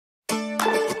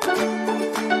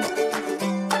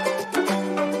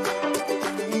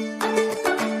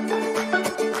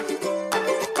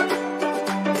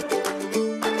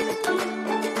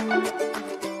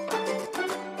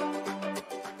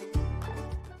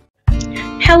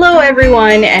Hello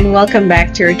everyone and welcome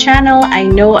back to our channel. I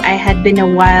know I had been a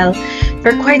while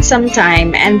for quite some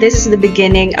time, and this is the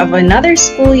beginning of another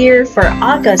school year for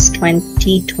August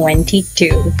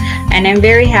 2022, and I'm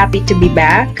very happy to be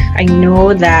back. I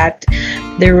know that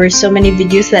there were so many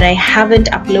videos that I haven't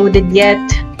uploaded yet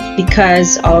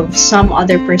because of some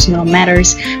other personal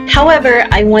matters. However,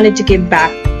 I wanted to give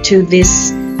back to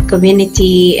this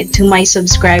community, to my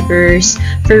subscribers,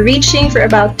 for reaching for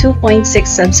about 2.6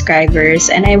 subscribers,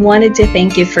 and I wanted to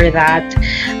thank you for that.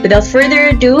 Without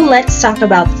further ado, let's talk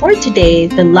about for today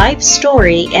the life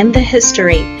story and the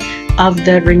history of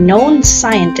the renowned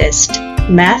scientist,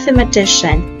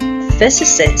 mathematician,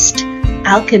 physicist,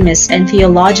 alchemist, and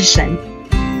theologian,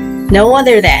 no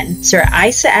other than Sir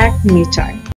Isaac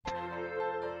Newton.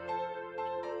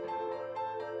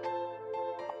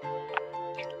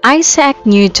 Isaac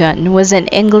Newton was an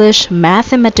English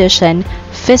mathematician,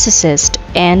 physicist,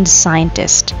 and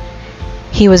scientist.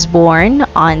 He was born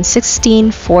on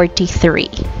 1643.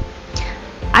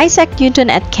 Isaac Newton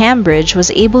at Cambridge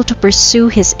was able to pursue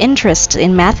his interests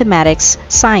in mathematics,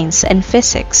 science, and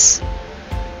physics.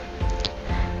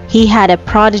 He had a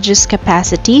prodigious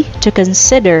capacity to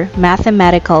consider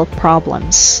mathematical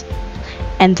problems,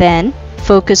 and then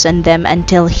focus on them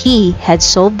until he had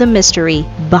solved the mystery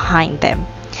behind them.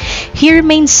 He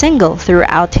remained single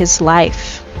throughout his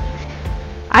life.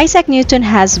 Isaac Newton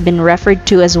has been referred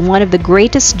to as one of the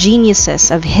greatest geniuses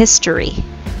of history.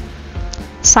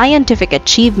 Scientific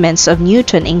achievements of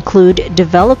Newton include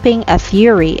developing a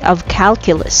theory of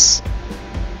calculus.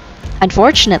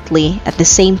 Unfortunately, at the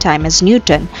same time as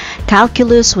Newton,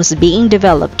 calculus was being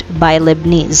developed by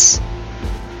Leibniz.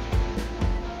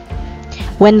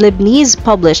 When Leibniz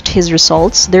published his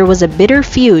results, there was a bitter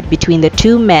feud between the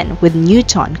two men, with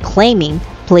Newton claiming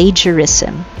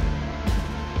plagiarism.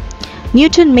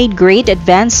 Newton made great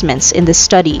advancements in the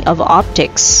study of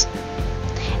optics.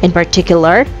 In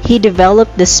particular, he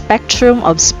developed the spectrum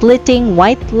of splitting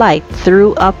white light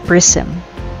through a prism,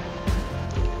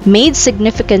 made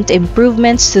significant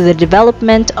improvements to the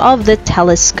development of the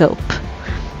telescope.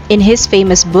 In his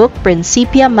famous book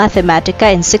Principia Mathematica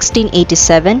in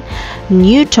 1687,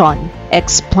 Newton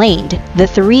explained the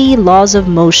three laws of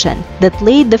motion that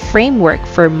laid the framework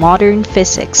for modern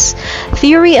physics.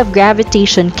 Theory of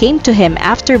gravitation came to him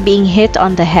after being hit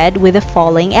on the head with a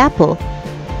falling apple.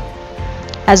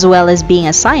 As well as being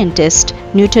a scientist,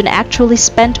 Newton actually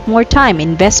spent more time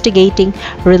investigating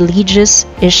religious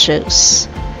issues.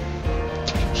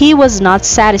 He was not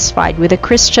satisfied with the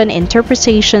Christian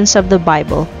interpretations of the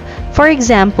Bible. For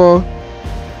example,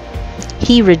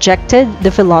 he rejected the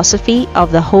philosophy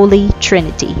of the Holy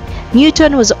Trinity.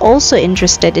 Newton was also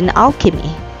interested in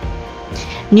alchemy.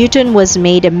 Newton was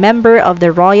made a member of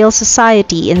the Royal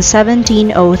Society in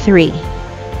 1703.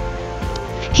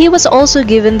 He was also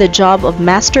given the job of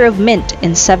Master of Mint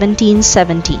in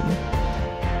 1717.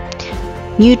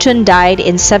 Newton died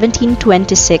in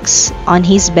 1726 on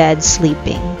his bed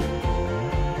sleeping.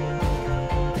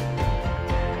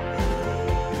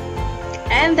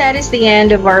 And that is the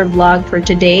end of our vlog for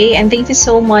today, and thank you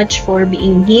so much for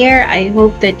being here. I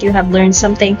hope that you have learned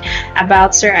something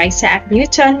about Sir Isaac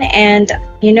Newton, and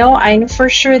I know for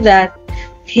sure that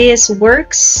his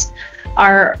works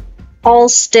are all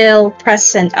still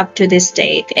present up to this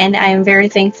date, and I am very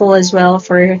thankful as well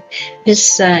for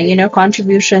his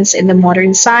contributions in the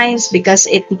modern science, because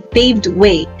it paved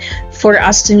way for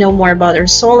us to know more about our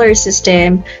solar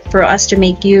system, for us to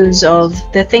make use of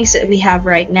the things that we have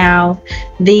right now.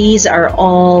 These are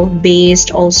all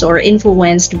based also or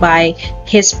influenced by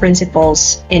his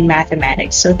principles in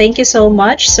mathematics. So thank you so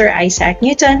much, Sir Isaac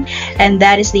Newton, and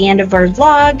that is the end of our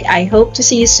vlog. I hope to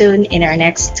see you soon in our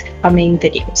next coming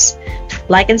videos.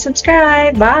 Like and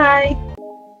subscribe. Bye!